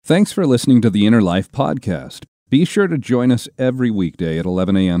Thanks for listening to the Inner Life Podcast. Be sure to join us every weekday at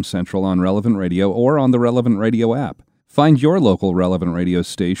 11 a.m. Central on Relevant Radio or on the Relevant Radio app. Find your local Relevant Radio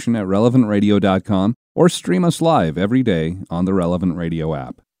station at relevantradio.com or stream us live every day on the Relevant Radio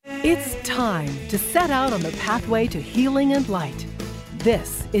app. It's time to set out on the pathway to healing and light.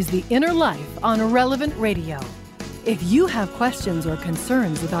 This is The Inner Life on Relevant Radio. If you have questions or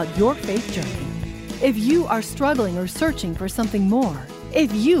concerns about your faith journey, if you are struggling or searching for something more,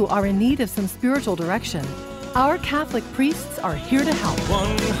 if you are in need of some spiritual direction, our Catholic priests are here to help.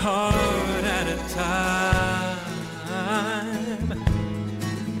 One heart at a time.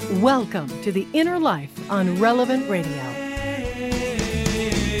 Welcome to The Inner Life on Relevant Radio.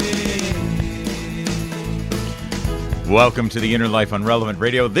 Welcome to The Inner Life on Relevant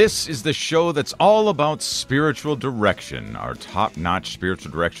Radio. This is the show that's all about spiritual direction. Our top-notch spiritual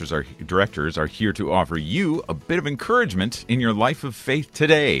directors are here to offer you a bit of encouragement in your life of faith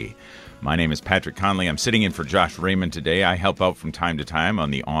today. My name is Patrick Conley. I'm sitting in for Josh Raymond today. I help out from time to time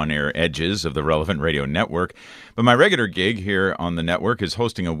on the on-air edges of the Relevant Radio Network. But my regular gig here on the network is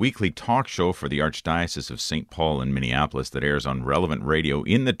hosting a weekly talk show for the Archdiocese of St. Paul in Minneapolis that airs on Relevant Radio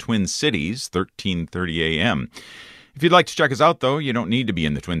in the Twin Cities, 1330 a.m. If you'd like to check us out, though, you don't need to be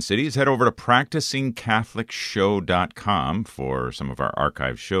in the Twin Cities. Head over to practicingcatholicshow.com for some of our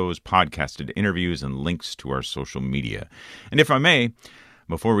archived shows, podcasted interviews, and links to our social media. And if I may,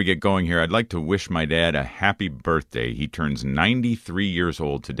 before we get going here, I'd like to wish my dad a happy birthday. He turns 93 years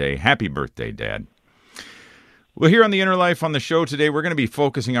old today. Happy birthday, Dad. Well, here on The Inner Life on the show today, we're going to be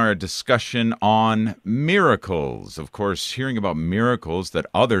focusing our discussion on miracles. Of course, hearing about miracles that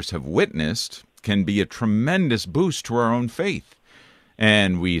others have witnessed can be a tremendous boost to our own faith.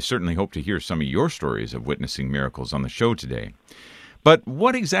 And we certainly hope to hear some of your stories of witnessing miracles on the show today. But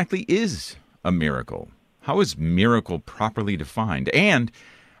what exactly is a miracle? How is miracle properly defined? And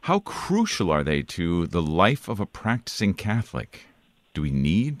how crucial are they to the life of a practicing Catholic? Do we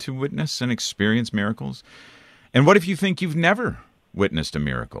need to witness and experience miracles? And what if you think you've never witnessed a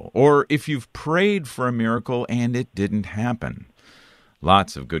miracle? Or if you've prayed for a miracle and it didn't happen?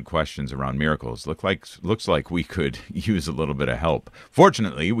 Lots of good questions around miracles. Looks like we could use a little bit of help.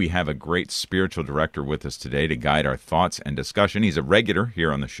 Fortunately, we have a great spiritual director with us today to guide our thoughts and discussion. He's a regular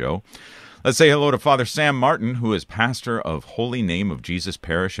here on the show. Let's say hello to Father Sam Martin, who is pastor of Holy Name of Jesus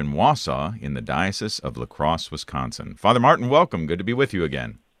Parish in Wausau in the Diocese of La Crosse, Wisconsin. Father Martin, welcome. Good to be with you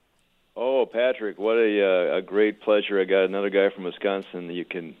again. Oh, Patrick, what a great pleasure. I got another guy from Wisconsin. You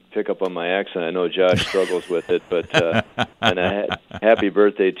can pick up on my accent. I know Josh struggles with it, but and happy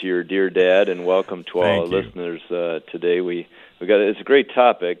birthday to your dear dad, and welcome to all our listeners today. It's a great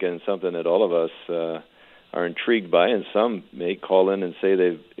topic and something that all of us are intrigued by, and some may call in and say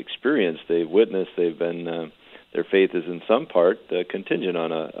they've experienced, they've witnessed, they've been their faith is in some part contingent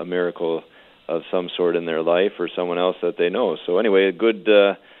on a miracle of some sort in their life or someone else that they know. So anyway, a good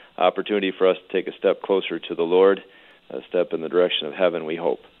opportunity for us to take a step closer to the Lord, a step in the direction of heaven, we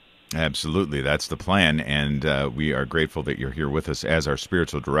hope. Absolutely. That's the plan, and we are grateful that you're here with us as our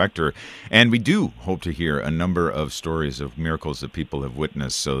spiritual director. And we do hope to hear a number of stories of miracles that people have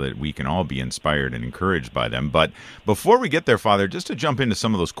witnessed so that we can all be inspired and encouraged by them. But before we get there, Father, just to jump into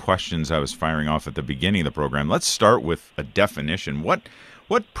some of those questions I was firing off at the beginning of the program, let's start with a definition. What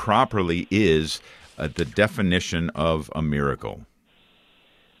properly is the definition of a miracle?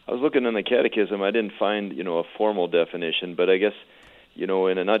 I was looking in the Catechism. I didn't find, a formal definition, but I guess, in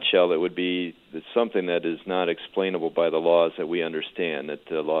a nutshell, it would be something that is not explainable by the laws that we understand, that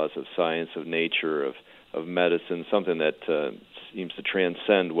the laws of science, of nature, of medicine, something that seems to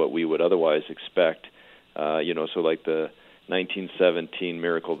transcend what we would otherwise expect. So like the 1917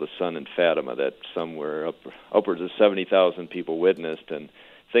 miracle of the sun in Fatima that somewhere upwards of 70,000 people witnessed, and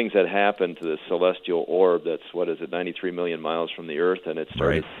things that happened to the celestial orb that's, 93 million miles from the Earth, and it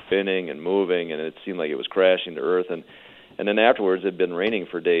started spinning and moving, and it seemed like it was crashing to Earth, and then afterwards it had been raining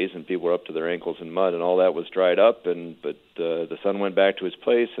for days, and people were up to their ankles in mud, and all that was dried up, but the sun went back to its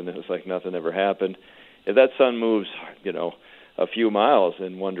place, and it was like nothing ever happened. If that sun moves, a few miles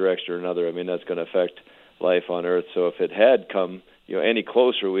in one direction or another, that's going to affect life on Earth. So if it had come any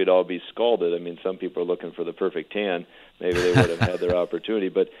closer, we'd all be scalded. Some people are looking for the perfect tan. Maybe they would have had their opportunity,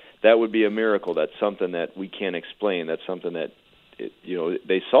 but that would be a miracle. That's something that we can't explain. That's something that,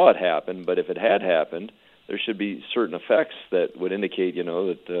 they saw it happen, but if it had happened, there should be certain effects that would indicate,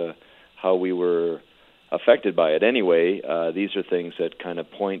 that how we were affected by it. Anyway, these are things that kind of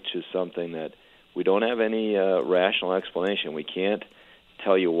point to something that we don't have any rational explanation. We can't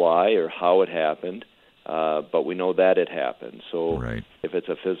tell you why or how it happened, but we know that it happened. So if it's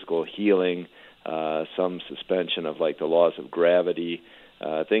a physical healing, some suspension of like the laws of gravity,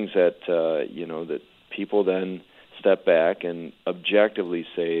 things that that people then step back and objectively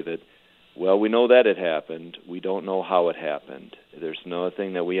say that, well, we know that it happened. We don't know how it happened. There's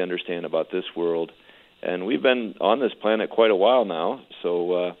nothing that we understand about this world, and we've been on this planet quite a while now.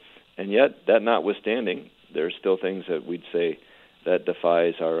 So, and yet, that notwithstanding, there's still things that we'd say that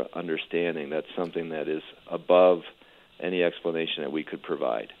defies our understanding. That's something that is above any explanation that we could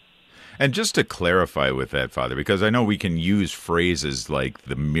provide. And just to clarify with that, Father, because I know we can use phrases like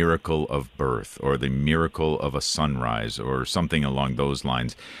the miracle of birth or the miracle of a sunrise or something along those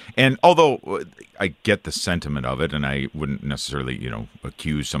lines. And although I get the sentiment of it, and I wouldn't necessarily,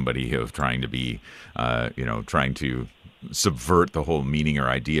 accuse somebody of trying to be, trying to subvert the whole meaning or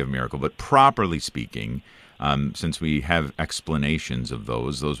idea of miracle, but properly speaking, since we have explanations of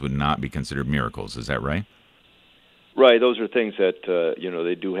those would not be considered miracles. Is that right? Right. Those are things that,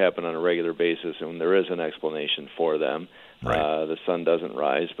 they do happen on a regular basis, and there is an explanation for them. Right. The sun doesn't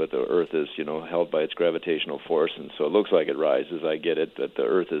rise, but the Earth is, held by its gravitational force, and so it looks like it rises. I get it, that the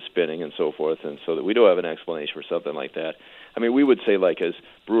Earth is spinning and so forth, and so that we do have an explanation for something like that. I mean, we would say, like, as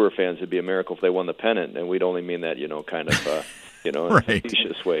Brewer fans, it'd be a miracle if they won the pennant, and we'd only mean that, kind of, in a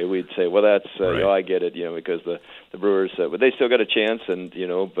facetious way. We'd say, well, that's, I get it, because the Brewers, but they still got a chance, and,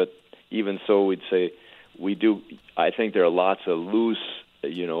 but even so, we'd say, I think there are lots of loose,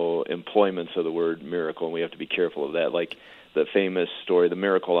 employments of the word miracle, and we have to be careful of that. Like the famous story, The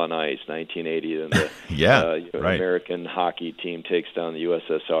Miracle on Ice, 1980, and the American hockey team takes down the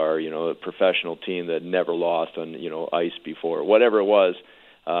USSR, a professional team that never lost on, ice before. Whatever it was,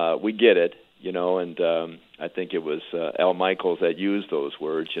 we get it, and I think it was Al Michaels that used those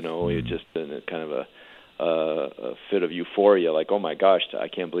words, it just in a kind of a fit of euphoria, like, oh my gosh, I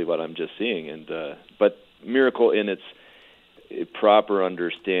can't believe what I'm just seeing. And but miracle in its proper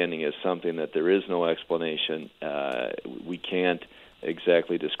understanding is something that there is no explanation. We can't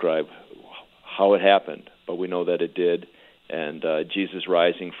exactly describe how it happened, but we know that it did. And Jesus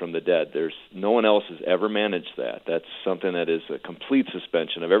rising from the dead, no one else has ever managed that. That's something that is a complete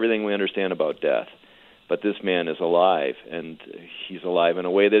suspension of everything we understand about death. But this man is alive, and he's alive in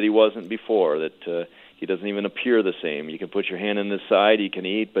a way that he wasn't before, that he doesn't even appear the same. You can put your hand in his side, he can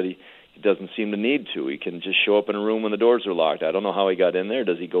eat, but he doesn't seem to need to. He can just show up in a room when the doors are locked. I don't know how he got in there.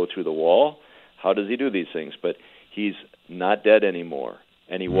 Does he go through the wall? How does he do these things? But he's not dead anymore,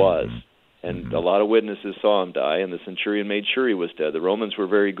 and he was. And a lot of witnesses saw him die, and the centurion made sure he was dead. The Romans were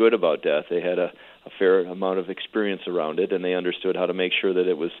very good about death. They had a fair amount of experience around it, and they understood how to make sure that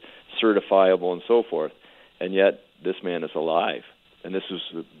it was certifiable and so forth. And yet, this man is alive. And this was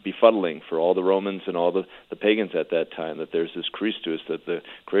befuddling for all the Romans and all the pagans at that time, that there's this Christus, that the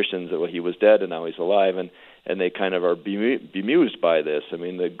Christians, that he was dead and now he's alive, and they kind of are bemused by this. I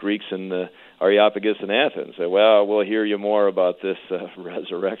mean, the Greeks and the Areopagus in Athens say, well, we'll hear you more about this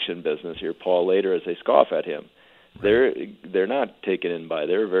resurrection business here, Paul, later, as they scoff at him. Right. They're not taken in by it.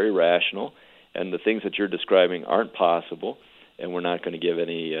 They're very rational, and the things that you're describing aren't possible, and we're not going to give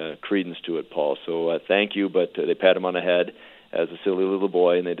any credence to it, Paul. So thank you, but they pat him on the head as a silly little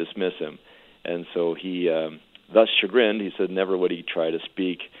boy, and they dismiss him. And so he, thus chagrined, he said never would he try to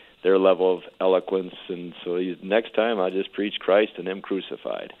speak their level of eloquence. And so next time I'll just preach Christ and him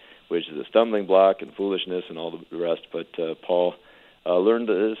crucified, which is a stumbling block and foolishness and all the rest. But Paul learned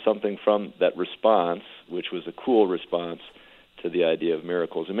something from that response, which was a cool response to the idea of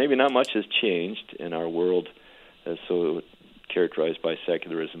miracles. And maybe not much has changed in our world, so characterized by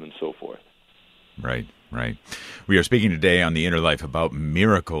secularism and so forth. Right. We are speaking today on The Inner Life about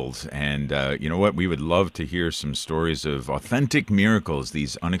miracles, and you know what? We would love to hear some stories of authentic miracles,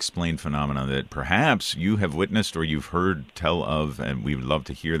 these unexplained phenomena that perhaps you have witnessed or you've heard tell of, and we would love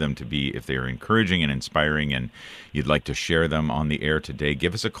to hear them, to be, if they are encouraging and inspiring and you'd like to share them on the air today.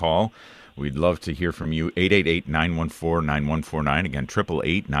 Give us a call. We'd love to hear from you, 888-914-9149. Again,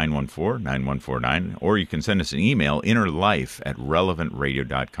 888-914-9149. Or you can send us an email,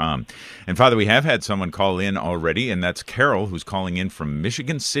 innerlife@relevantradio.com. And, Father, we have had someone call in already, and that's Carol, who's calling in from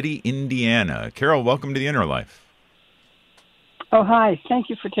Michigan City, Indiana. Carol, welcome to The Inner Life. Oh, hi. Thank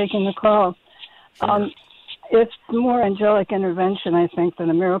you for taking the call. Sure. It's more angelic intervention, I think, than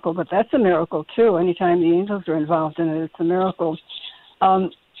a miracle, but that's a miracle, too. Anytime the angels are involved in it, it's a miracle.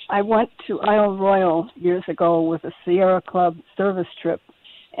 I went to Isle Royale years ago with a Sierra Club service trip,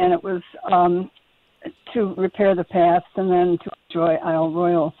 and it was to repair the past and then to enjoy Isle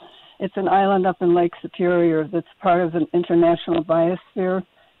Royale. It's an island up in Lake Superior that's part of an international biosphere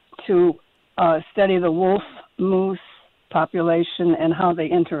to study the wolf, moose population and how they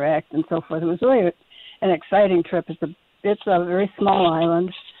interact and so forth. It was really an exciting trip. It's a very small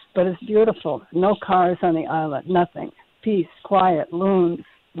island, but it's beautiful. No cars on the island, nothing. peace, quiet, loons,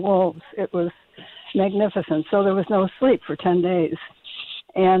 wolves. It was magnificent. So there was no sleep for 10 days.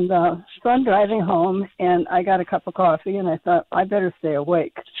 And so I'm driving home, and I got a cup of coffee, and I thought, I better stay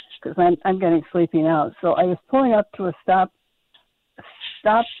awake because I'm getting sleepy now. So I was pulling up to a stop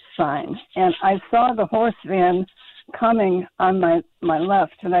sign, and I saw the horse van coming on my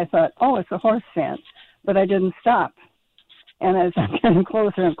left, and I thought, oh, it's a horse van, but I didn't stop. And as I'm getting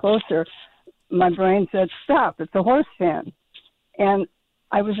closer and closer, my brain said, stop, it's a horse van. And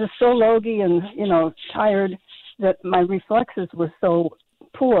I was just so logy and, tired that my reflexes were so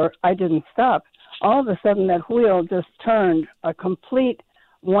poor, I didn't stop. All of a sudden, that wheel just turned a complete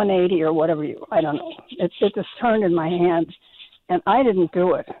 180 or whatever I don't know. It just turned in my hand, and I didn't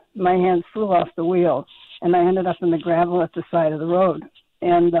do it. My hand flew off the wheel, and I ended up in the gravel at the side of the road,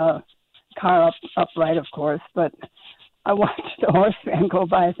 and car upright, of course, but I watched the horse van go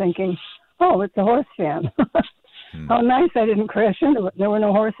by thinking, oh, it's a horse van. How nice I didn't crash into it. There were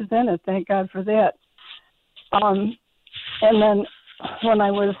no horses in it. Thank God for that. And then when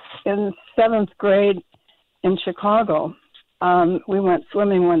I was in 7th grade in Chicago, we went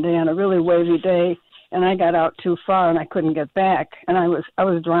swimming one day on a really wavy day, and I got out too far and I couldn't get back, and I was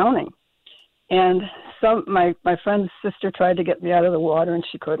drowning. And my friend's sister tried to get me out of the water, and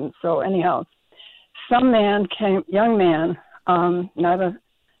she couldn't. So anyhow, some man came, young man, I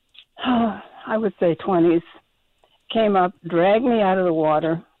would say 20s, came up, dragged me out of the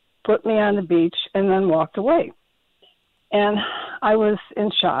water, put me on the beach, and then walked away. And I was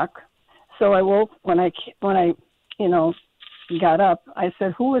in shock. So I woke when I got up. I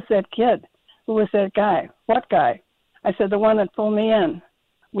said, "Who was that kid? Who was that guy? What guy?" I said, "The one that pulled me in."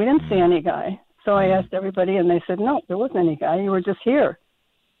 We didn't see any guy. So I asked everybody, and they said, "No, there wasn't any guy. You were just here."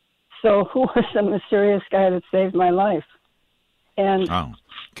 So who was the mysterious guy that saved my life? And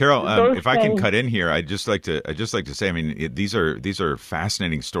Carol, if I can cut in here, I'd just like to say, I mean, these are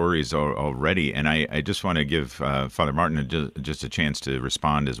fascinating stories already, and I just want to give Father Martin just a chance to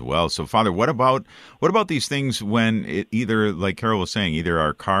respond as well. So, Father, what about these things when it either, like Carol was saying, either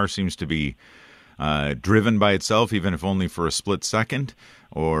our car seems to be driven by itself, even if only for a split second,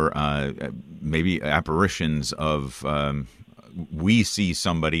 or maybe apparitions of we see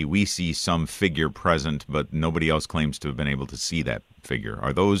some figure present, but nobody else claims to have been able to see that figure.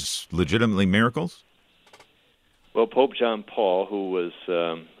 Are those legitimately miracles? Well, Pope John Paul, who was,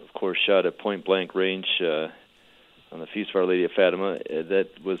 of course, shot at point-blank range on the Feast of Our Lady of Fatima, that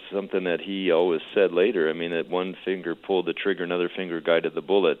was something that he always said later. I mean, that one finger pulled the trigger, another finger guided the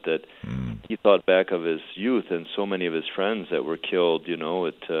bullet, that he thought back of his youth and so many of his friends that were killed,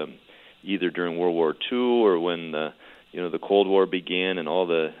 at either during World War II or when the Cold War began and all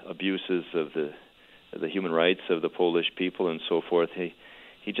the abuses of the human rights of the Polish people and so forth. He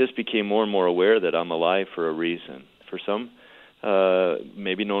just became more and more aware that I'm alive for a reason, for some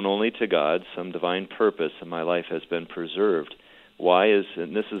maybe known only to God, some divine purpose, and my life has been preserved.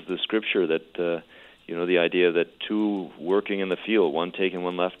 And this is the scripture that the idea that two working in the field, one taken,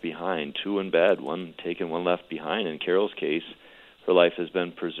 one left behind, two in bed, one taken, one left behind. In Carol's case, her life has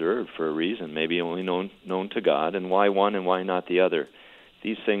been preserved for a reason, maybe only known to God, and why one and why not the other.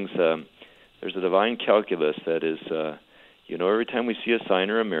 These things, there's a divine calculus that is, every time we see a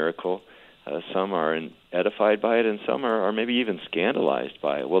sign or a miracle, some are edified by it and some are maybe even scandalized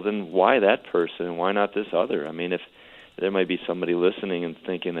by it. Well, then why that person and why not this other? I mean, if there might be somebody listening and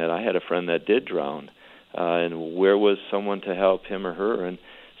thinking that I had a friend that did drown, and where was someone to help him or her? And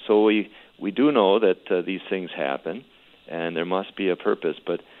so we do know that these things happen, and there must be a purpose,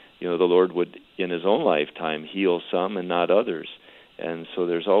 but the Lord would, in His own lifetime, heal some and not others, and so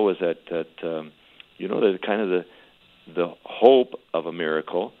there's always that the kind of the hope of a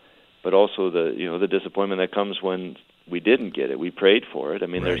miracle, but also the disappointment that comes when we didn't get it. We prayed for it. I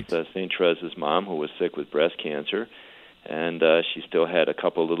mean, right. There's St. Teresa's mom who was sick with breast cancer, and she still had a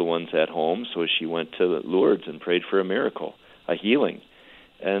couple little ones at home, so she went to Lourdes and prayed for a miracle, a healing,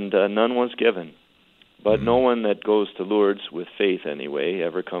 and none was given. But no one that goes to Lourdes with faith anyway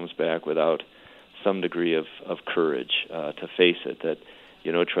ever comes back without some degree of courage to face it. That,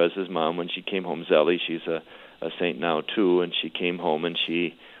 Teresa's mom, when she came home, Zelly, she's a saint now too, and she came home and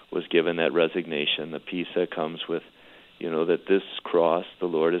she was given that resignation, the peace that comes with, that this cross the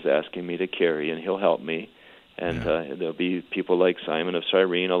Lord is asking me to carry, and He'll help me. And there'll be people like Simon of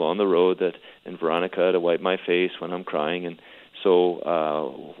Cyrene along the road and Veronica to wipe my face when I'm crying. And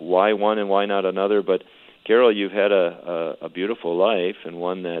so why one and why not another? But Carol, you've had a beautiful life, and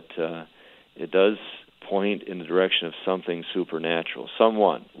one that it does point in the direction of something supernatural.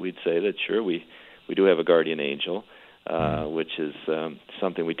 Someone, we'd say that sure, we do have a guardian angel, which is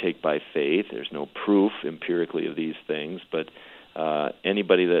something we take by faith. There's no proof empirically of these things, but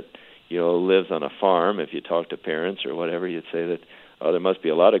anybody that lives on a farm, if you talk to parents or whatever, you'd say that there must be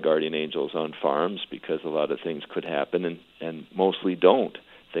a lot of guardian angels on farms because a lot of things could happen and mostly don't.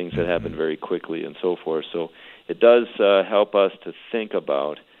 Things that happen very quickly and so forth. So it does help us to think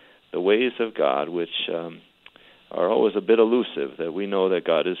about the ways of God, which are always a bit elusive, that we know that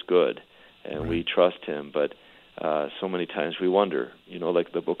God is good and we trust Him, but so many times we wonder,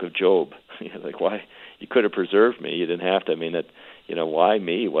 like the book of Job, like, why? You could have preserved me. You didn't have to. I mean, why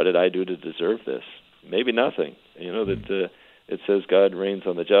me? What did I do to deserve this? Maybe nothing. That it says God reigns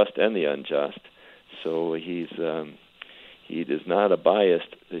on the just and the unjust. So he is not a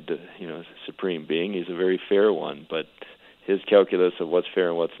biased, supreme being. He's a very fair one, but his calculus of what's fair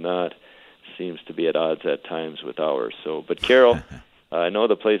and what's not seems to be at odds at times with ours. So, but Carol, I know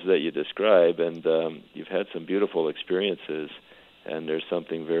the places that you describe, and you've had some beautiful experiences, and there's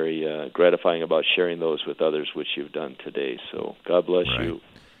something very gratifying about sharing those with others, which you've done today. So God bless you.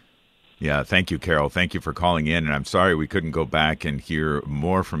 Yeah, thank you, Carol. Thank you for calling in, and I'm sorry we couldn't go back and hear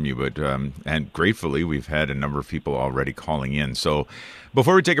more from you, but and gratefully we've had a number of people already calling in. So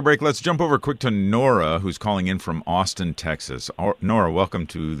before we take a break, let's jump over quick to Nora, who's calling in from Austin, Texas. Nora, welcome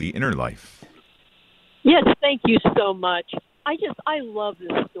to The Inner Life. Yes, thank you so much. I love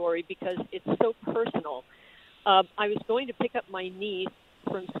this story because it's so personal. I was going to pick up my niece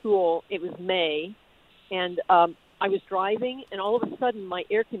from school. It was May, and I was driving, and all of a sudden my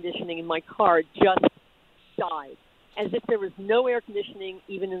air conditioning in my car just died, as if there was no air conditioning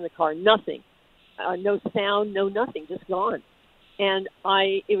even in the car, nothing, no sound, no nothing, just gone. And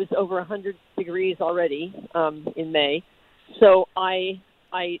it was over 100 degrees already in May, so I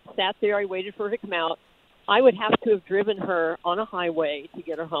sat there, I waited for her to come out. I would have to have driven her on a highway to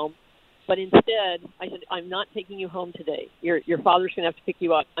get her home, but instead I said, I'm not taking you home today. Your father's going to have to pick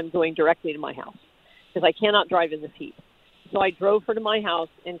you up. I'm going directly to my house, because I cannot drive in this heat. So I drove her to my house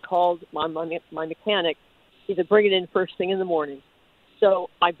and called my mechanic. He said, bring it in first thing in the morning. So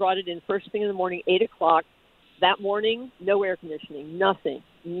I brought it in first thing in the morning, 8 o'clock. That morning, no air conditioning, nothing,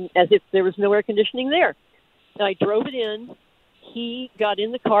 as if there was no air conditioning there. And I drove it in. He got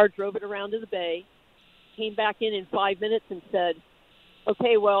in the car, drove it around to the bay, came back in 5 minutes and said,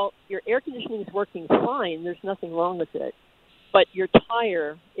 okay, well, your air conditioning is working fine. There's nothing wrong with it. But your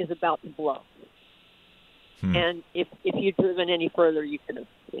tire is about to blow. And if you'd driven any further, you could have,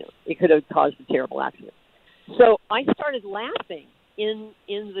 it could have caused a terrible accident. So I started laughing in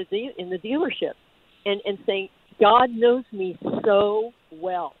the dealership and saying, God knows me so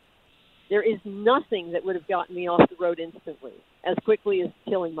well. There is nothing that would have gotten me off the road instantly, as quickly as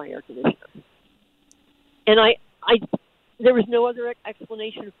killing my air conditioner. And there was no other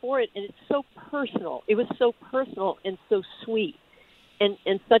explanation for it, and it's so personal. It was so personal and so sweet, and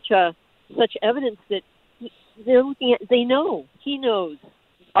such evidence that they're looking at. They know. He knows.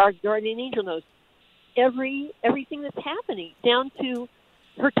 Our guardian angel knows everything that's happening, down to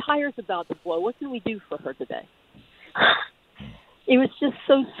her tire's about to blow. What can we do for her today? It was just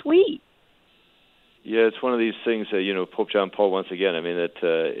so sweet. Yeah, it's one of these things that, Pope John Paul, once again, I mean,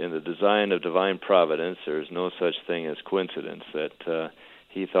 that in the design of divine providence, there's no such thing as coincidence, that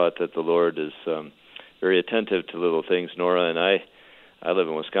he thought that the Lord is very attentive to little things. Nora and I live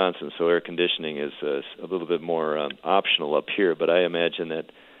in Wisconsin, so air conditioning is a little bit more optional up here, but I imagine that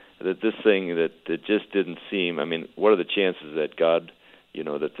this thing that just didn't seem, I mean, what are the chances that God,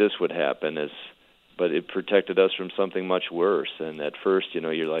 that this would happen, but it protected us from something much worse. And at first,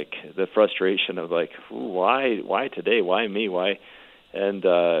 you're like, the frustration of like, why today? Why me? Why? And,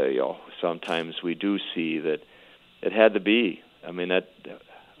 sometimes we do see that it had to be. I mean,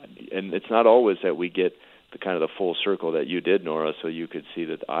 and it's not always that we get the kind of the full circle that you did, Nora, so you could see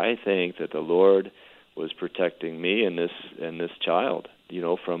that I think that the Lord was protecting me and this child,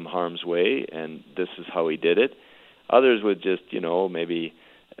 from harm's way, and this is how he did it. Others would just, maybe...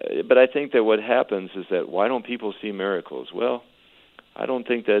 But I think that what happens is that why don't people see miracles? Well, I don't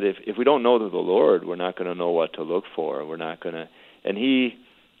think that if we don't know the Lord, we're not going to know what to look for. We're not going to... And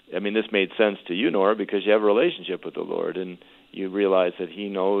this made sense to you, Nora, because you have a relationship with the Lord, and you realize that he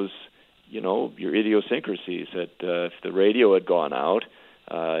knows, your idiosyncrasies, that if the radio had gone out,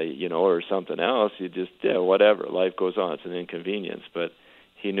 or something else, you just, whatever, life goes on. It's an inconvenience. But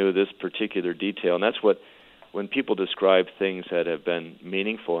he knew this particular detail, and that's what... When people describe things that have been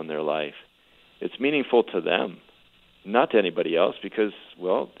meaningful in their life, it's meaningful to them, not to anybody else, because,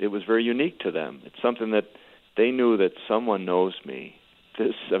 well, it was very unique to them. It's something that they knew that someone knows me.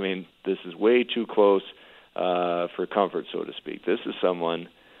 This is way too close for comfort, so to speak. This is someone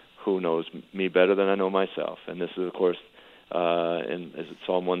who knows me better than I know myself. And this is, of course, in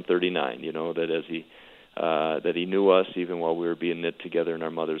Psalm 139, that he knew us even while we were being knit together in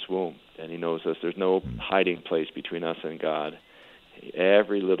our mother's womb. And he knows us. There's no hiding place between us and God.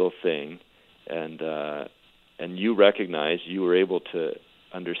 Every little thing. And you recognize, you were able to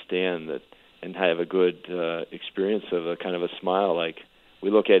understand that and have a good experience of a kind of a smile, like we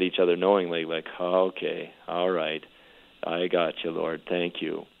look at each other knowingly, like, oh, okay, all right, I got you, Lord, thank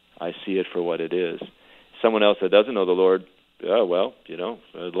you. I see it for what it is. Someone else that doesn't know the Lord, oh, well,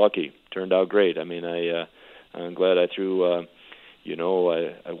 lucky, turned out great. I mean, I'm glad I threw, I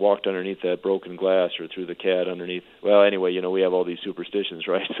walked underneath that broken glass or threw the cat underneath. Well, anyway, we have all these superstitions,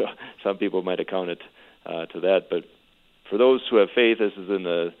 right? So some people might account it to that. But for those who have faith, this is in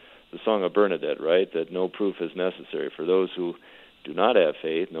the Song of Bernadette, right, that no proof is necessary. For those who do not have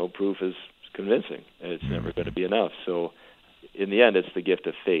faith, no proof is convincing, and it's never going to be enough. So in the end, it's the gift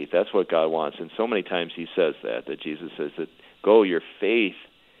of faith. That's what God wants. And so many times he says that Jesus says that, go, your faith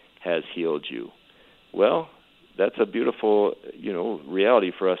has healed you. Well, that's a beautiful,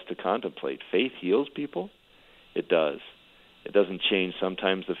 reality for us to contemplate. Faith heals people. It does. It doesn't change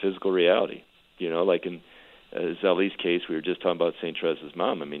sometimes the physical reality. Like in Zellie's case, we were just talking about St. Teresa's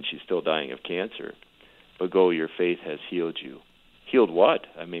mom. I mean, she's still dying of cancer. But go, your faith has healed you. Healed what?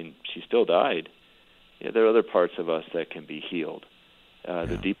 I mean, she still died. Yeah, there are other parts of us that can be healed.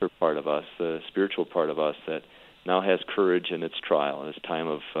 The deeper part of us, the spiritual part of us that now has courage in its trial, in its time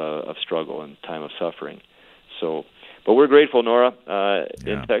of struggle and time of suffering. So, but we're grateful, Nora.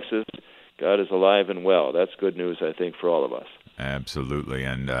 In Texas, God is alive and well. That's good news, I think, for all of us. Absolutely,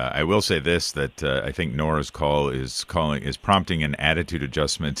 and I will say this, that I think Nora's call is prompting an attitude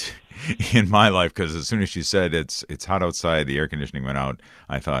adjustment in my life, because as soon as she said it's hot outside, the air conditioning went out,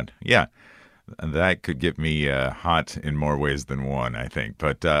 I thought, yeah, that could get me hot in more ways than one, I think.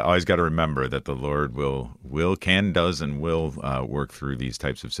 But always got to remember that the Lord does and will work through these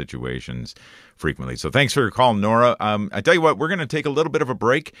types of situations frequently. So thanks for your call, Nora. I tell you what, we're going to take a little bit of a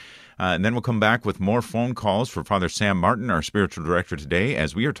break, and then we'll come back with more phone calls for Father Sam Martin, our spiritual director today,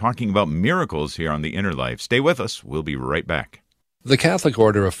 as we are talking about miracles here on The Inner Life. Stay with us. We'll be right back. The Catholic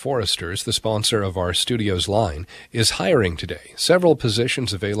Order of Foresters, the sponsor of our studio's line, is hiring today. Several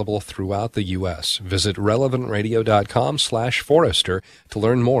positions available throughout the U.S. Visit relevantradio.com/forester to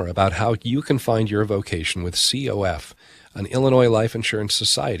learn more about how you can find your vocation with COF, an Illinois Life Insurance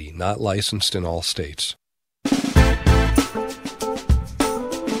Society not licensed in all states.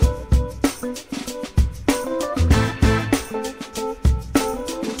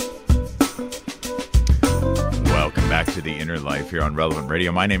 To The Inner Life here on Relevant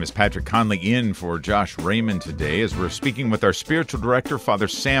Radio. My name is Patrick Conley, in for Josh Raymond today, as we're speaking with our spiritual director, Father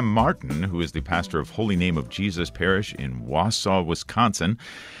Sam Martin, who is the pastor of Holy Name of Jesus Parish in Wausau, Wisconsin,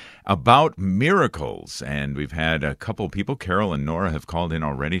 about miracles. And we've had a couple people, Carol and Nora, have called in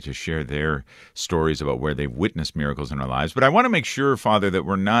already to share their stories about where they've witnessed miracles in our lives. But I want to make sure, Father, that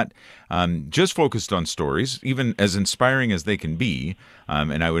we're not just focused on stories, even as inspiring as they can be.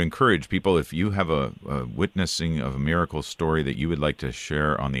 And I would encourage people, if you have a witnessing of a miracle story that you would like to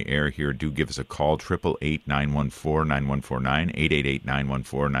share on the air here, do give us a call, 888-914-9149,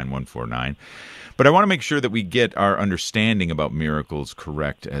 888-914-9149. But I want to make sure that we get our understanding about miracles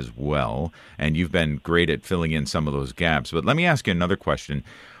correct as well, and you've been great at filling in some of those gaps. But let me ask you another question.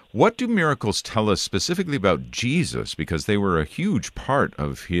 What do miracles tell us specifically about Jesus? Because they were a huge part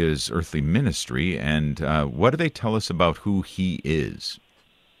of his earthly ministry, and what do they tell us about who he is?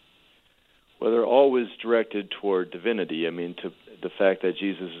 Well, they're always directed toward divinity. I mean, to the fact that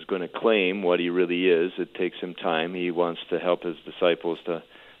Jesus is going to claim what he really is, it takes him time. He wants to help his disciples to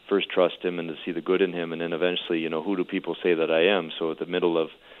first trust him and to see the good in him, and then eventually, who do people say that I am? So at the middle of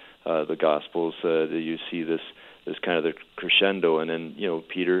the Gospels, you see this kind of the crescendo, and then,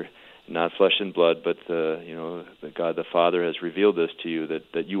 Peter, not flesh and blood, but God the Father has revealed this to you,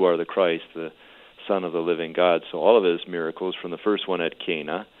 that you are the Christ, the Son of the living God. So all of his miracles, from the first one at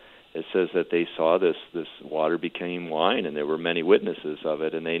Cana, it says that they saw this water became wine, and there were many witnesses of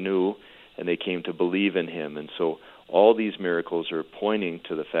it, and they knew, and they came to believe in him. And so all these miracles are pointing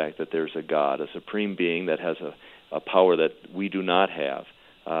to the fact that there's a God, a supreme being that has a power that we do not have.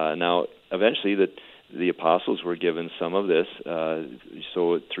 Now, eventually, the apostles were given some of this,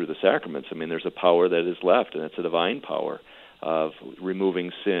 so through the sacraments. I mean, there's a power that is left, and it's a divine power of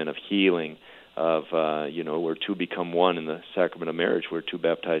removing sin, of healing, of, where two become one in the sacrament of marriage, where two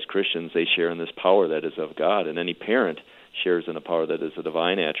baptized Christians, they share in this power that is of God. And any parent shares in a power that is a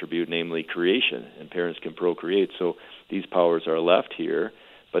divine attribute, namely creation, and parents can procreate. So these powers are left here,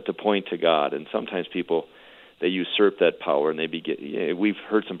 but to point to God. And sometimes people they usurp that power, and we've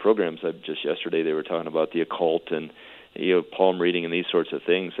heard some programs. Just yesterday they were talking about the occult and palm reading and these sorts of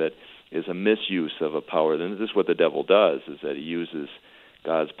things. That is a misuse of a power. And this is what the devil does: is that he uses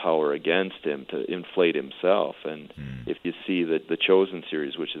God's power against him to inflate himself. And if you see the Chosen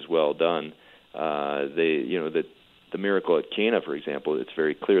series, which is well done, the miracle at Cana, for example, it's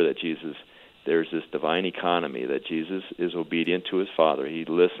very clear that there's this divine economy, that Jesus is obedient to his Father. He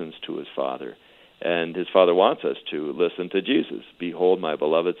listens to his Father. And his Father wants us to listen to Jesus. Behold, my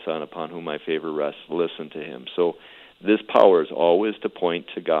beloved Son, upon whom my favor rests. Listen to him. So this power is always to point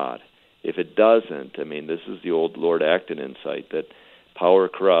to God. If it doesn't, this is the old Lord Acton insight, that power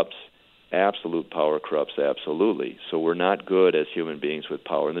corrupts. Absolute power corrupts absolutely. So we're not good as human beings with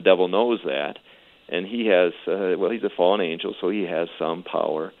power. And the devil knows that. And he has, he's a fallen angel, so he has some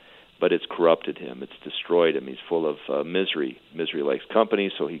power. But it's corrupted him. It's destroyed him. He's full of misery. Misery likes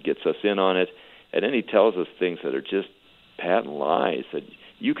company, so he gets us in on it. And then he tells us things that are just patent lies, that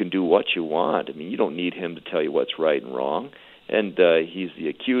you can do what you want. You don't need him to tell you what's right and wrong. And he's the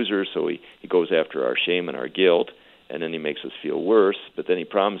accuser, so he goes after our shame and our guilt, and then he makes us feel worse. But then he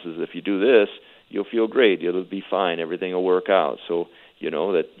promises, if you do this, you'll feel great. You'll be fine. Everything will work out. So,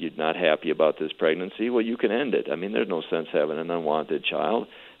 that you're not happy about this pregnancy, well, you can end it. There's no sense having an unwanted child.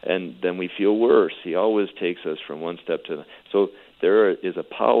 And then we feel worse. He always takes us from one step to the... So there is a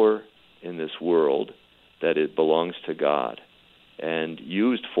power in this world that it belongs to God. And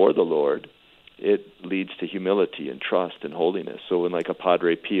used for the Lord, it leads to humility and trust and holiness. So in like a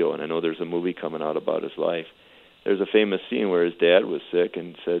Padre Pio, and I know there's a movie coming out about his life, there's a famous scene where his dad was sick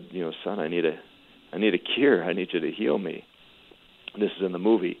and said, son, I need a cure. I need you to heal me. This is in the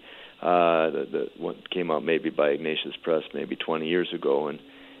movie. The one came out maybe by Ignatius Press maybe 20 years ago,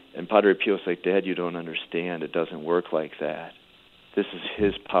 and Padre Pio's like, Dad, you don't understand. It doesn't work like that. This is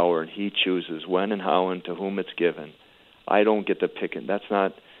his power, and he chooses when and how and to whom it's given. I don't get to pick it. That's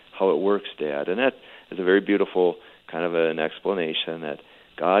not how it works, Dad. And that is a very beautiful kind of an explanation that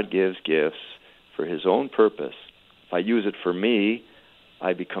God gives gifts for his own purpose. If I use it for me,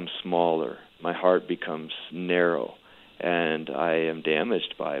 I become smaller. My heart becomes narrow, and I am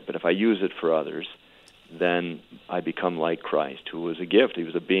damaged by it. But if I use it for others, then I become like Christ, who was a gift. He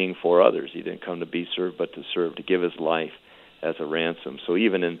was a being for others. He didn't come to be served, but to serve, to give his life as a ransom. So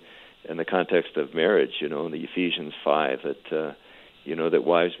even in the context of marriage, in the Ephesians 5, that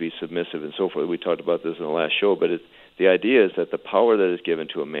wives be submissive and so forth. We talked about this in the last show, but the idea is that the power that is given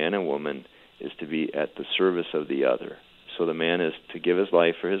to a man and woman is to be at the service of the other. So the man is to give his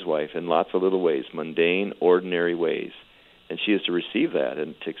life for his wife in lots of little ways, mundane, ordinary ways. And she is to receive that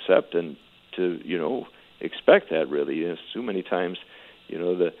and to accept and to, expect that, really. So many times,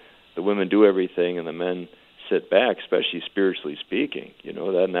 the women do everything and the men sit back, especially spiritually speaking,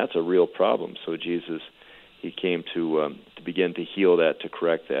 and that's a real problem. So Jesus, he came to begin to heal that, to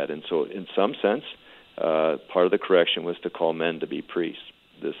correct that. And so in some sense, part of the correction was to call men to be priests.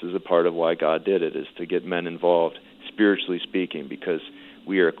 This is a part of why God did it, is to get men involved, spiritually speaking, because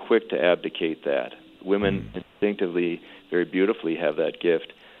we are quick to abdicate that. Women instinctively, very beautifully have that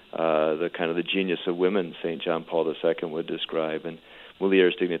gift. The kind of the genius of women, St. John Paul II would describe, and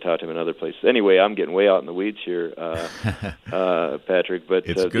Mulieris Dignitatem in other places. Anyway, I'm getting way out in the weeds here, Patrick, but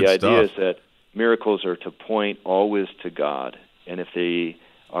the idea is that miracles are to point always to God, and if they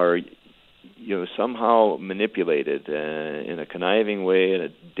are somehow manipulated in a conniving way, in a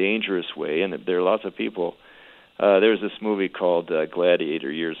dangerous way, and there are lots of people. There was this movie called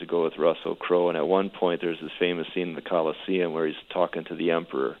Gladiator years ago with Russell Crowe, and at one point there's this famous scene in the Colosseum where he's talking to the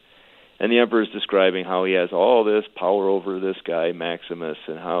emperor. And the emperor is describing how he has all this power over this guy, Maximus,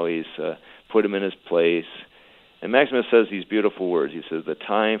 and how he's put him in his place. And Maximus says these beautiful words. He says, "The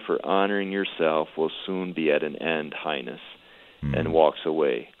time for honoring yourself will soon be at an end, Highness," and walks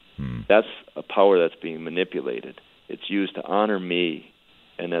away. That's a power that's being manipulated. It's used to honor me,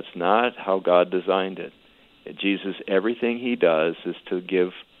 and that's not how God designed it. Jesus, everything he does is to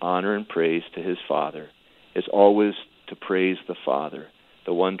give honor and praise to his Father. It's always to praise the Father,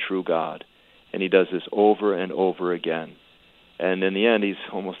 the one true God. And he does this over and over again. And in the end, he's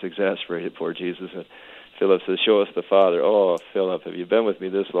almost exasperated, poor Jesus. And Philip says, "Show us the Father." "Oh, Philip, have you been with me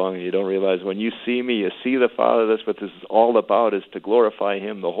this long and you don't realize when you see me, you see the Father? That's what this is all about, is to glorify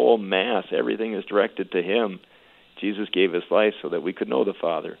him. The whole Mass, everything is directed to him. Jesus gave his life so that we could know the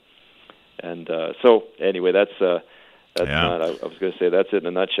Father." And so, anyway, that's not, I was going to say that's it in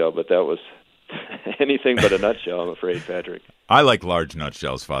a nutshell, but that was anything but a nutshell, I'm afraid, Patrick. I like large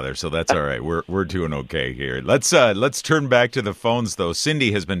nutshells, Father, so that's all right. We're doing okay here. Let's turn back to the phones, though.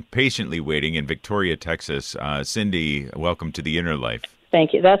 Cindy has been patiently waiting in Victoria, Texas. Cindy, welcome to the Inner Life.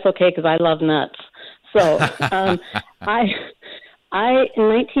 Thank you. That's okay, because I love nuts. So in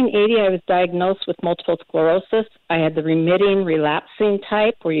 1980, I was diagnosed with multiple sclerosis. I had the remitting, relapsing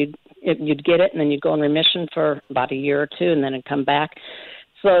type, where you'd get it and then you'd go in remission for about a year or two, and then it'd come back.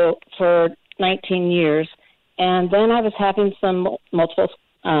 So for 19 years, and then I was having some multiple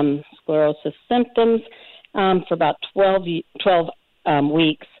sclerosis symptoms for about 12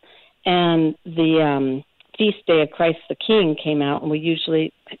 weeks, and the feast day of Christ the King came out, and we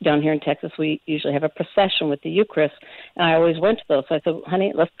usually, down here in Texas, we usually have a procession with the Eucharist, and I always went to those. So I said,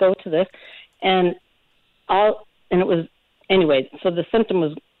 honey, let's go to this. And it was, anyway, so the symptom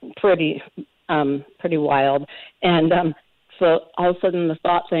was pretty wild. And so all of a sudden the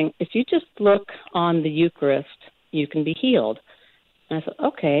thought saying, if you just look on the Eucharist, you can be healed. And I said,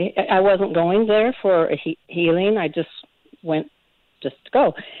 okay. I wasn't going there for a healing. I just went just to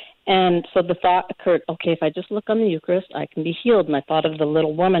go. And so the thought occurred, okay, if I just look on the Eucharist, I can be healed. And I thought of the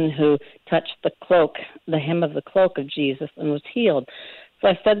little woman who touched the cloak, the hem of the cloak of Jesus, and was healed. So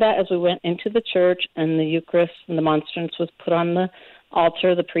I said that as we went into the church, and the Eucharist and the monstrance was put on the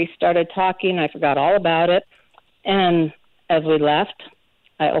altar. The priest started talking. I forgot all about it. And as we left,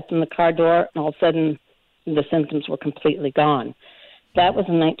 I opened the car door, and all of a sudden the symptoms were completely gone. That was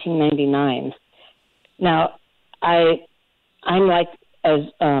in 1999. Now, I'm like, as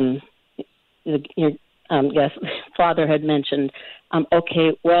your guest father had mentioned,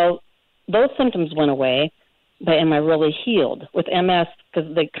 okay, well, those symptoms went away, but am I really healed? With MS,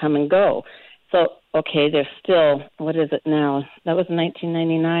 because they come and go. So, okay, there's still, what is it now? That was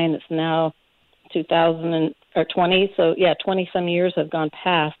 1999. It's now 2020. So, yeah, 20-some years have gone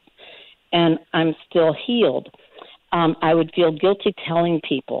past, and I'm still healed. I would feel guilty telling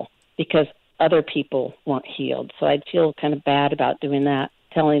people because other people weren't healed. So I'd feel kind of bad about doing that,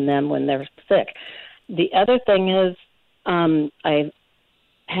 telling them when they're sick. The other thing is I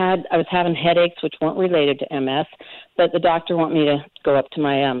was having headaches, which weren't related to MS, but the doctor wanted me to go up to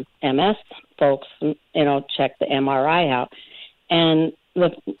my MS folks and, check the MRI out. And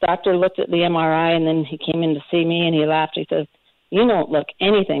the doctor looked at the MRI, and then he came in to see me, and he laughed. He says, you don't look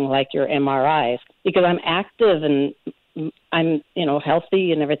anything like your MRIs, because I'm active and I'm,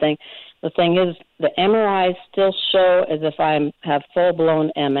 healthy and everything. The thing is, the MRIs still show as if I have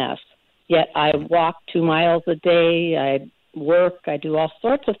full-blown MS, yet I walk 2 miles a day, I work, I do all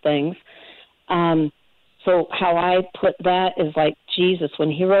sorts of things. So how I put that is like Jesus,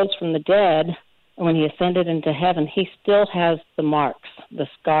 when he rose from the dead and when he ascended into heaven, he still has the marks, the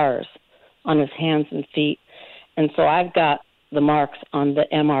scars on his hands and feet. And so I've got the marks on the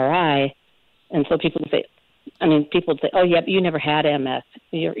MRI, and so people say, oh, yeah, but you never had MS.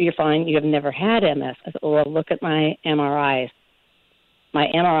 You're fine. You have never had MS. I said, well, look at my MRIs. My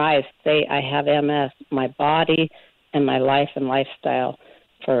MRIs say I have MS. My body and my life and lifestyle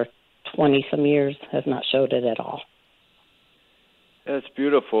for 20-some years has not showed it at all. That's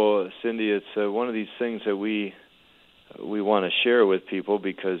beautiful, Cindy. It's one of these things that we want to share with people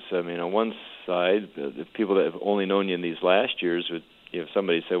because, on one side, the people that have only known you in these last years, if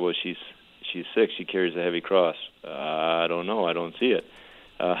somebody said, well, she's sick, she carries a heavy cross. I don't know. I don't see it.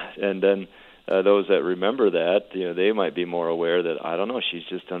 And then those that remember that, they might be more aware that, I don't know, she's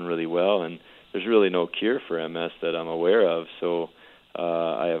just done really well, and there's really no cure for MS that I'm aware of. So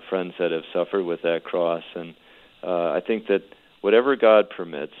I have friends that have suffered with that cross, and I think that whatever God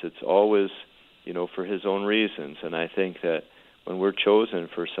permits, it's always, for his own reasons. And I think that when we're chosen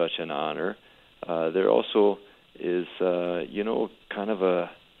for such an honor, there also is, kind of a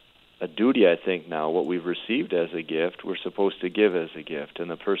duty, I think, now. What we've received as a gift, we're supposed to give as a gift.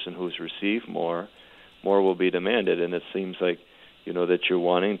 And the person who's received more will be demanded. And it seems like, that you're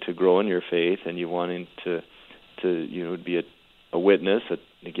wanting to grow in your faith and you're wanting to be a witness,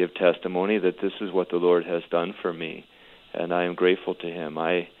 to give testimony that this is what the Lord has done for me. And I am grateful to him.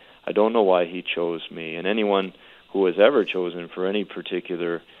 I don't know why he chose me. And anyone who has ever chosen for any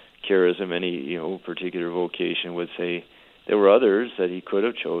particular charism, any particular vocation would say there were others that he could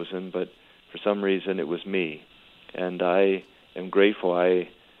have chosen, but for some reason it was me. And I am grateful.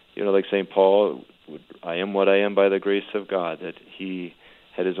 Like St. Paul, I am what I am by the grace of God, that he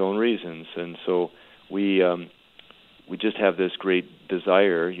had his own reasons. And so we just have this great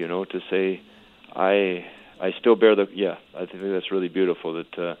desire, to say, I still bear I think that's really beautiful,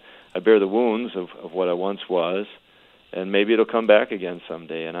 that I bear the wounds of what I once was, and maybe it'll come back again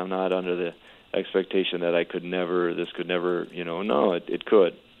someday, and I'm not under the expectation that this could never, no, it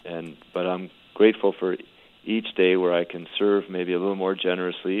could. But I'm grateful for each day where I can serve maybe a little more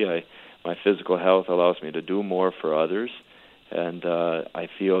generously. My physical health allows me to do more for others, and I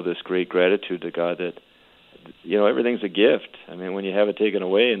feel this great gratitude to God that, everything's a gift. When you have it taken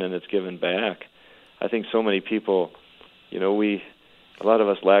away and then it's given back, I think so many people, a lot of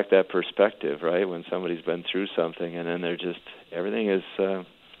us lack that perspective, right? When somebody's been through something, and then everything is,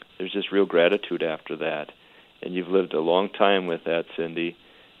 there's just real gratitude after that. And you've lived a long time with that, Cindy.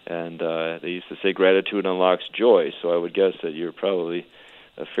 And they used to say gratitude unlocks joy, so I would guess that you're probably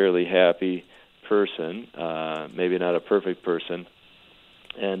a fairly happy person, maybe not a perfect person,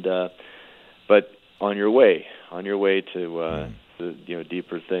 and but on your way to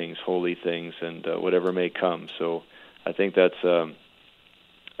deeper things, holy things, and whatever may come. So I think that's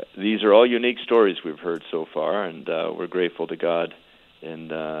these are all unique stories we've heard so far, and we're grateful to God.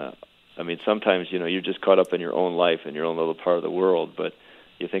 And sometimes you're just caught up in your own life in your own little part of the world, but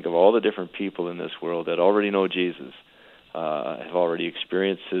you think of all the different people in this world that already know Jesus, have already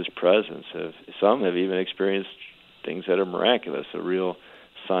experienced His presence. Some have even experienced things that are miraculous, a real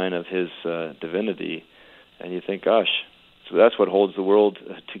sign of His divinity. And you think, gosh, so that's what holds the world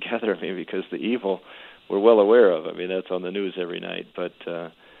together. Because the evil we're well aware of. That's on the news every night. But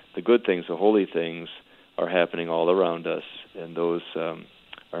the good things, the holy things, are happening all around us, and those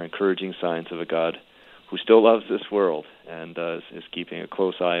are encouraging signs of a God who still loves this world and is keeping a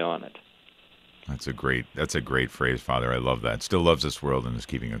close eye on it. That's a great phrase, Father. I love that. Still loves this world and is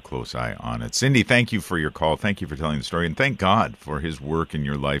keeping a close eye on it. Cindy, thank you for your call. Thank you for telling the story, and thank God for His work in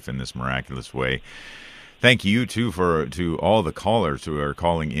your life in this miraculous way. Thank you too to all the callers who are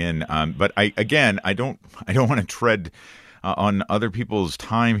calling in. But I don't want to tread on other people's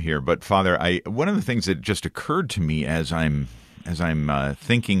time here. But Father, one of the things that just occurred to me as I'm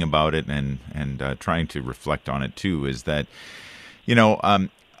thinking about it and trying to reflect on it too is that,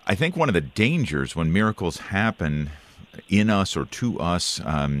 I think one of the dangers when miracles happen in us or to us,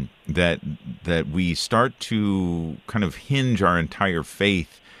 that we start to kind of hinge our entire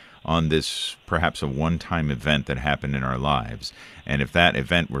faith on this perhaps a one-time event that happened in our lives. And if that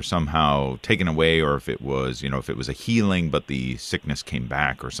event were somehow taken away, or if it was, if it was a healing but the sickness came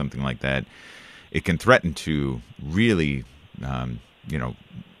back or something like that, it can threaten to really,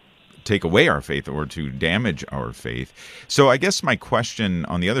 take away our faith or to damage our faith. So I guess my question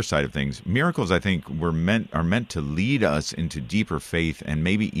on the other side of things, miracles I think are meant to lead us into deeper faith and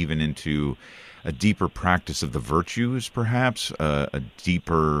maybe even into a deeper practice of the virtues, perhaps a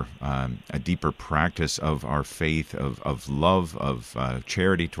deeper practice of our faith, of love, of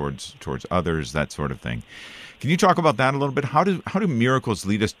charity towards others, that sort of thing. Can you talk about that a little bit? How do miracles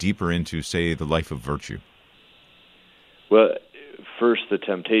lead us deeper into, say, the life of virtue? Well, first, the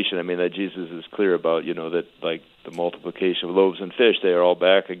temptation. That Jesus is clear about. That like the multiplication of loaves and fish, they are all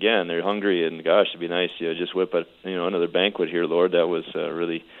back again. They're hungry, and gosh, it'd be nice to just whip another banquet here, Lord. That was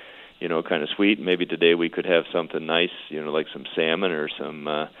really, kind of sweet. Maybe today we could have something nice, like some salmon or some,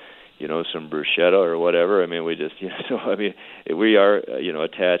 some bruschetta or whatever. We just, we are,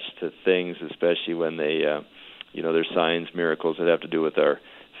 attached to things, especially when they, there's signs, miracles that have to do with our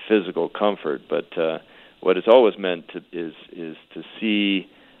physical comfort. But what it's always meant is to see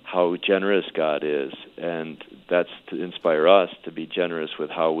how generous God is, and that's to inspire us to be generous with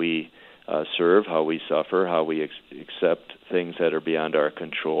how we serve, how we suffer, how we accept things that are beyond our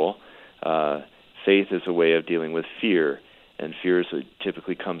control. Faith is a way of dealing with fear, and fear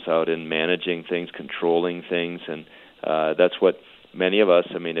typically comes out in managing things, controlling things, and that's what many of us,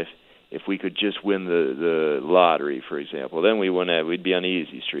 if we could just win the lottery, for example, then we'd be on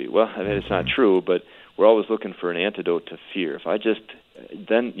easy street. Well, it's not true, but we're always looking for an antidote to fear.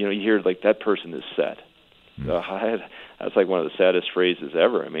 Then you hear like that person is set. That's like one of the saddest phrases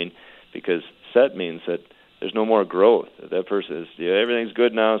ever. Because set means that there's no more growth. That person is, everything's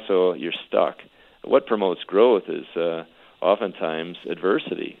good now, so you're stuck. What promotes growth is oftentimes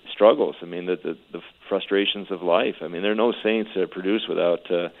adversity, struggles. The frustrations of life. There are no saints that are produced without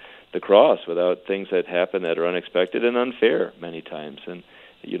the cross, without things that happen that are unexpected and unfair many times. And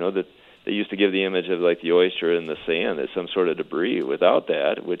that they used to give the image of like the oyster in the sand as some sort of debris. Without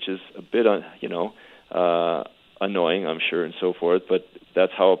that, which is a bit annoying, I'm sure, and so forth. But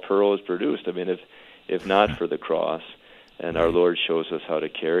that's how a pearl is produced. If not for the cross, and our Lord shows us how to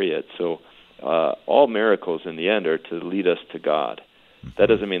carry it. So all miracles in the end are to lead us to God. That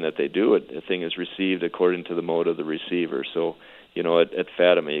doesn't mean that they do it. A thing is received according to the mode of the receiver. So, at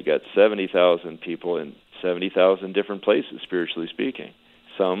Fatima, you got 70,000 people in 70,000 different places, spiritually speaking.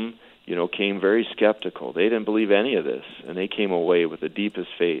 Some, came very skeptical. They didn't believe any of this, and they came away with the deepest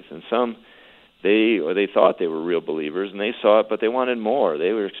faith. And some, they thought they were real believers, and they saw it, but they wanted more.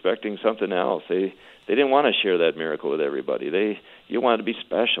 They were expecting something else. They didn't want to share that miracle with everybody. You wanted to be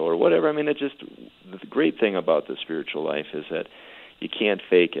special or whatever. The great thing about the spiritual life is that you can't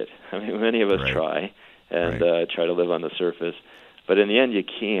fake it. Many of us try and try to live on the surface, but in the end you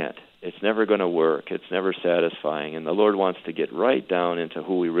can't. it's never going to work. It's never satisfying. And the Lord wants to get right down into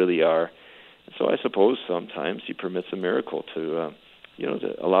who we really are. And so I suppose sometimes He permits a miracle to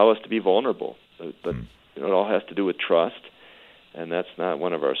allow us to be vulnerable. But it all has to do with trust, and that's not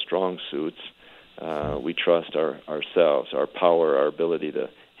one of our strong suits. We trust ourselves, our power, our ability to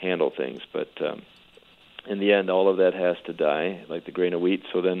handle things. But in the end, all of that has to die, like the grain of wheat,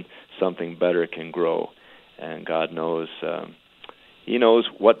 so then something better can grow. And God knows, He knows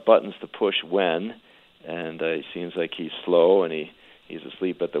what buttons to push when, and it seems like He's slow and He's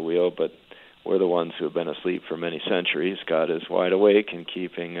asleep at the wheel, but we're the ones who have been asleep for many centuries. God is wide awake and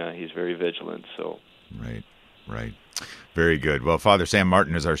He's very vigilant. So, Right. Very good. Well, Father Sam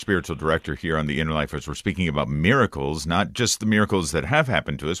Martin is our spiritual director here on The Inner Life as we're speaking about miracles, not just the miracles that have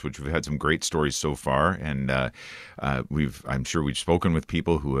happened to us, which we've had some great stories so far. And I'm sure we've spoken with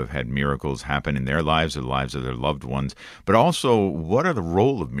people who have had miracles happen in their lives or the lives of their loved ones. But also, what are the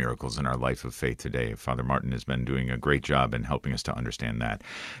role of miracles in our life of faith today? Father Martin has been doing a great job in helping us to understand that.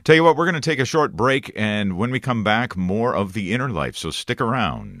 Tell you what, we're going to take a short break. And when we come back, more of The Inner Life. So stick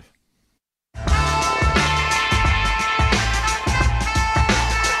around.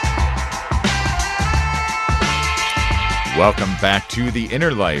 Welcome back to The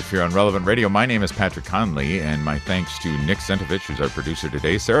Inner Life here on Relevant Radio. My name is Patrick Conley, and my thanks to Nick Sentovich, who's our producer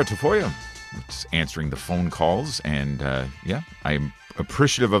today. Sarah Tafoya, answering the phone calls, and I'm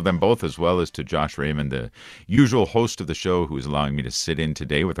appreciative of them both, as well as to Josh Raymond, the usual host of the show, who is allowing me to sit in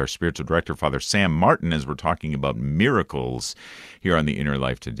today with our spiritual director, Father Sam Martin, as we're talking about miracles here on The Inner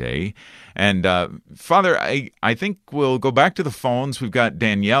Life today. And Father, I think we'll go back to the phones. We've got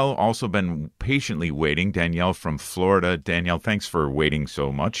Danielle also been patiently waiting. Danielle from Florida. Danielle, thanks for waiting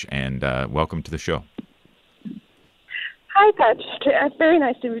so much, and welcome to the show. Hi, Pat. Very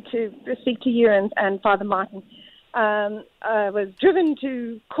nice to speak to you and Father Martin. I was driven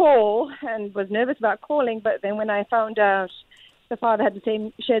to call and was nervous about calling, but then when I found out the father had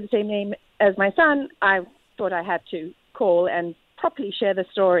shared the same name as my son, I thought I had to call and properly share the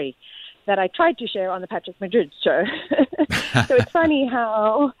story that I tried to share on the Patrick Madrid show. So it's funny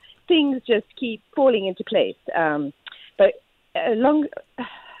how things just keep falling into place. But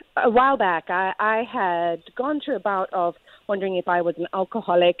a while back, I had gone through a bout of wondering if I was an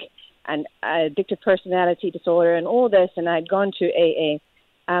alcoholic and addictive personality disorder and all this, and I'd gone to AA.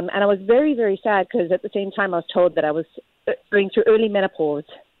 And I was very, very sad because at the same time I was told that I was going through early menopause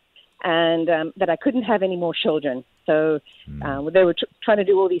and that I couldn't have any more children. So they were trying to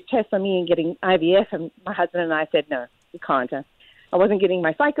do all these tests on me and getting IVF, and my husband and I said, no, you can't. I wasn't getting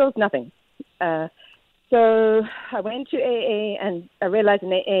my cycles, nothing. So I went to AA, and I realized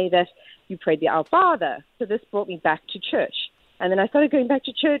in AA that you prayed the Our Father. So this brought me back to church. And then I started going back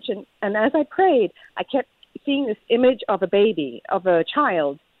to church, and as I prayed, I kept seeing this image of a baby, of a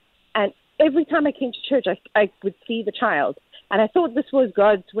child. And every time I came to church, I would see the child. And I thought this was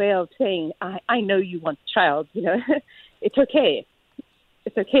God's way of saying, I know you want the child, It's okay.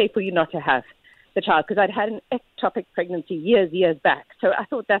 It's okay for you not to have the child, because I'd had an ectopic pregnancy years back. So I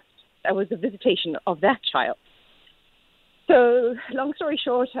thought that was a visitation of that child. So long story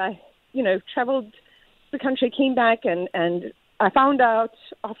short, I, traveled the country, came back, and I found out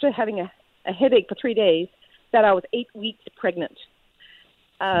after having a headache for 3 days that I was 8 weeks pregnant.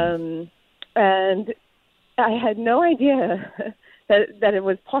 And I had no idea that it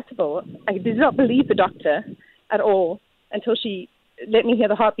was possible. I did not believe the doctor at all until she let me hear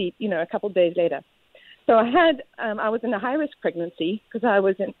the heartbeat, a couple of days later. So I was in a high-risk pregnancy because I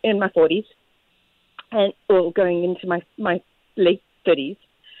was in my 40s or going into my late 30s.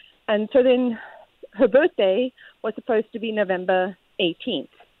 And so then her birthday was supposed to be November 18th, she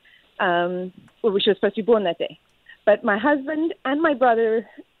was supposed to be born that day. But my husband and my brother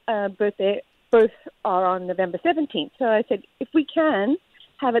birthday both are on November 17th. So I said, if we can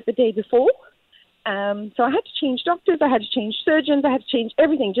have it the day before. So I had to change doctors, I had to change surgeons, I had to change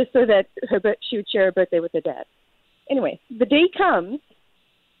everything just so that she would share her birthday with her dad. Anyway, the day comes,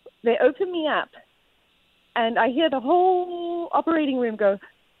 they open me up, and I hear the whole operating room go,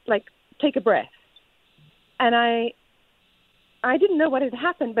 take a breath. And I didn't know what had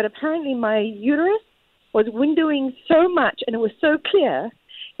happened, but apparently my uterus was windowing so much, and it was so clear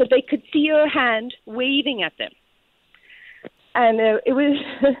that they could see her hand waving at them. And it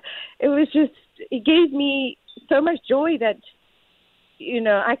gave me so much joy that,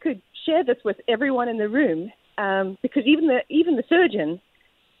 I could share this with everyone in the room, because even the surgeon,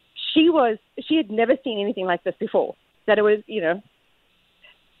 she had never seen anything like this before. That it was,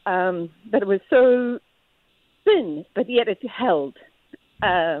 that it was so thin, but yet it held,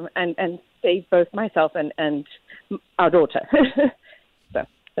 and saved both myself and our daughter.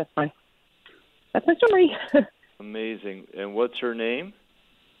 So that's fine. That's my story. Amazing. And what's her name?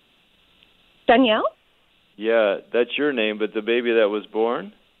 Danielle? Yeah, that's your name, but the baby that was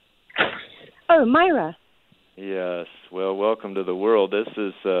born? Oh, Myra. Yes. Well, welcome to the world. This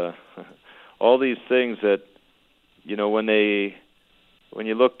is all these things that, when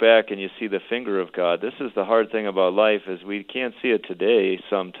you look back and you see the finger of God, this is the hard thing about life is we can't see it today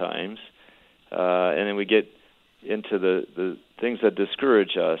sometimes, and then we get into the things that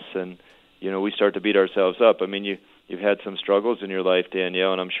discourage us, and we start to beat ourselves up. I mean, you've had some struggles in your life,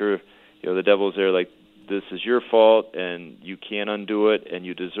 Danielle, and I'm sure the devil's there like, this is your fault, and you can't undo it, and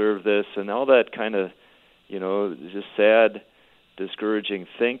you deserve this, and all that kind of, just sad, discouraging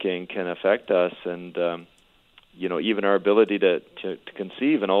thinking can affect us, and even our ability to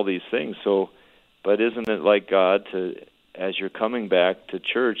conceive and all these things. So, but isn't it like God to, as you're coming back to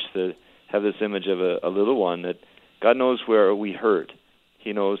church, to have this image of a little one that God knows where we hurt.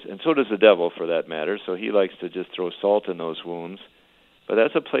 He knows, and so does the devil for that matter, so he likes to just throw salt in those wounds. But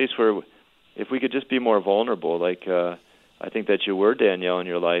that's a place where if we could just be more vulnerable, like I think that you were, Danielle, in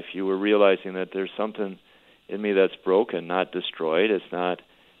your life, you were realizing that there's something in me that's broken, not destroyed. It's not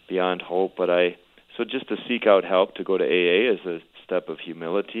beyond hope, so just to seek out help, to go to AA is a step of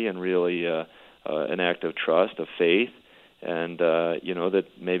humility and really an act of trust, of faith, and that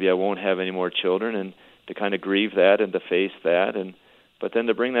maybe I won't have any more children, and to kind of grieve that and to face that, but then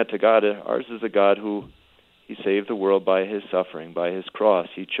to bring that to God. Ours is a God who He saved the world by His suffering, by His cross.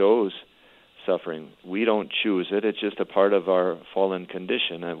 He chose suffering. We don't choose it. It's just a part of our fallen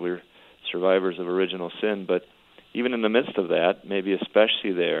condition. We're survivors of original sin, but even in the midst of that, maybe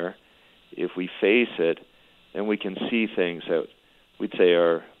especially there, if we face it, then we can see things that we'd say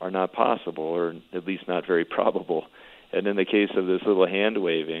are not possible, or at least not very probable. And in the case of this little hand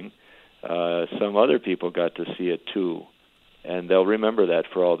waving, some other people got to see it too, and they'll remember that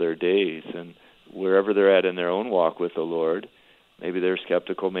for all their days. And wherever they're at in their own walk with the Lord, maybe they're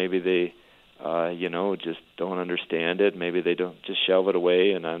skeptical, maybe they just don't understand it, maybe they don't, just shelve it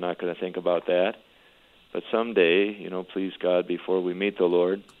away, and I'm not going to think about that. But someday, please God, before we meet the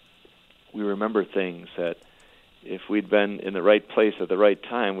Lord, we remember things that if we'd been in the right place at the right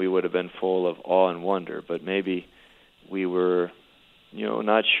time, we would have been full of awe and wonder. But maybe we were,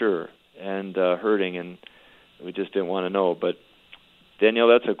 not sure and hurting, and we just didn't want to know. But Danielle,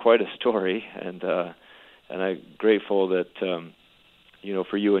 that's quite a story, and I'm grateful that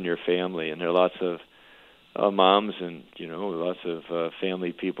for you and your family. And there are lots of moms and lots of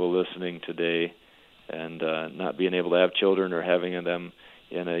family people listening today, and not being able to have children or having them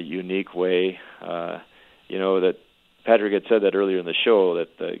in a unique way. That Patrick had said that earlier in the show,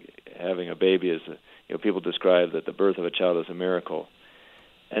 that having a baby is, people describe that the birth of a child is a miracle,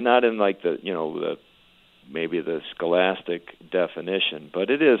 and not in like maybe the scholastic definition, but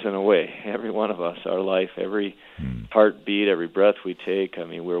it is in a way. Every one of us, our life, every heartbeat, every breath we take,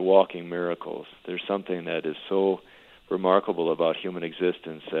 we're walking miracles. There's something that is so remarkable about human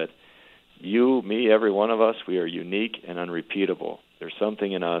existence that you, me, every one of us, we are unique and unrepeatable. There's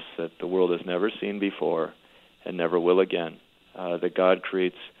something in us that the world has never seen before and never will again. That God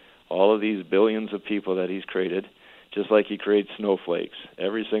creates all of these billions of people that He's created, just like He creates snowflakes.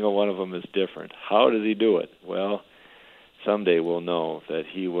 Every single one of them is different. How does He do it? Well, someday we'll know that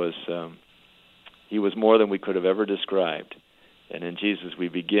He was more than we could have ever described. And in Jesus we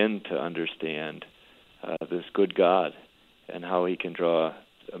begin to understand this good God and how He can draw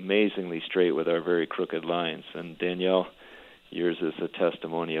amazingly straight with our very crooked lines. And Danielle, yours is a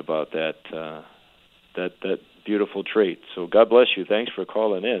testimony about that beautiful trait. So God bless you. Thanks for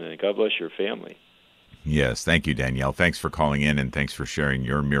calling in, and God bless your family. Yes, thank you, Danielle. Thanks for calling in, and thanks for sharing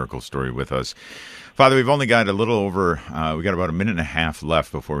your miracle story with us. Father, we've only got a little over, we got about a minute and a half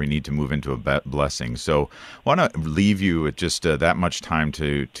left before we need to move into a blessing. So I want to leave you with just that much time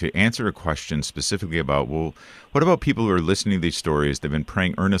to answer a question specifically about, well, what about people who are listening to these stories? They've been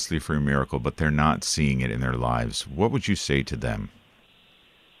praying earnestly for a miracle, but they're not seeing it in their lives. What would you say to them?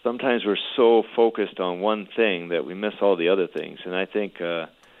 Sometimes we're so focused on one thing that we miss all the other things. And I think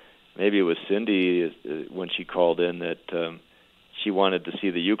maybe it was Cindy when she called in that she wanted to see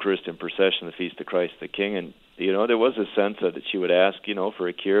the Eucharist in procession, the Feast of Christ the King. And, there was a sense that she would ask, for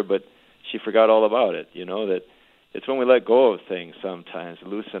a cure, but she forgot all about it. That it's when we let go of things sometimes,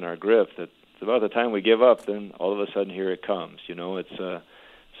 loosen our grip, that it's about the time we give up, then all of a sudden here it comes. It's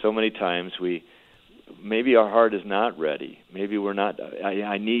so many times maybe our heart is not ready. Maybe we're not,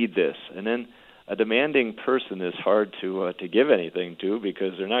 I need this. And then a demanding person is hard to give anything to,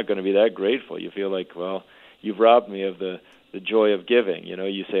 because they're not going to be that grateful. You feel like, well, you've robbed me of the joy of giving.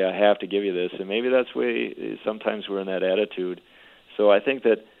 You say, I have to give you this. And maybe that's way, sometimes we're in that attitude. so I think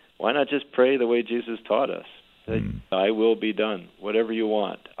that why not just pray the way Jesus taught us? That thy will be done, whatever you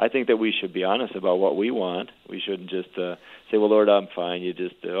want. I think that we should be honest about what we want. We shouldn't just say, well, Lord, I'm fine. You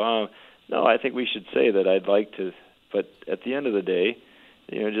just, no, I think we should say that I'd like to. But at the end of the day,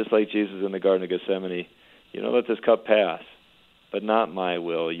 just like Jesus in the Garden of Gethsemane, let this cup pass, but not my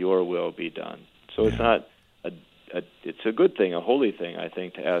will, your will be done. So it's not it's a good thing, a holy thing, I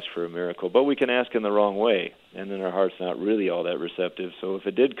think, to ask for a miracle. But we can ask in the wrong way, and then our heart's not really all that receptive. So if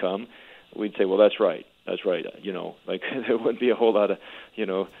it did come, we'd say, well, that's right. Like there wouldn't be a whole lot of,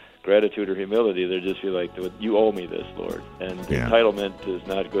 gratitude or humility. There'd just be like, you owe me this, Lord. And entitlement is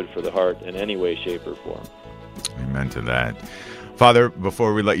not good for the heart in any way, shape, or form. Amen to that. Father,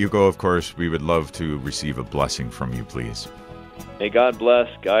 before we let you go, of course, we would love to receive a blessing from you, please. May God bless,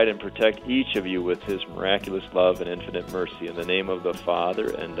 guide, and protect each of you with his miraculous love and infinite mercy. In the name of the Father,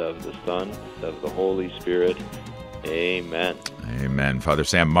 and of the Son, and of the Holy Spirit. Amen. Amen. Father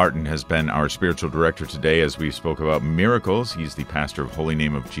Sam Martin has been our spiritual director today as we spoke about miracles. He's the pastor of Holy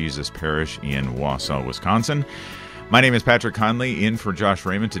Name of Jesus Parish in Wausau, Wisconsin. My name is Patrick Conley, in for Josh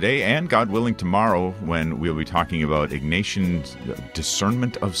Raymond today, and God willing tomorrow when we'll be talking about Ignatian's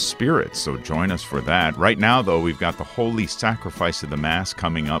discernment of spirits. So join us for that. Right now, though, we've got the Holy Sacrifice of the Mass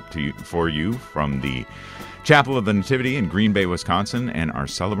coming up for you from the Chapel of the Nativity in Green Bay, Wisconsin, and our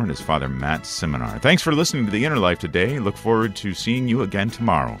celebrant is Father Matt Simonar. Thanks for listening to The Inner Life today. Look forward to seeing you again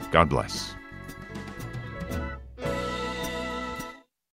tomorrow. God bless.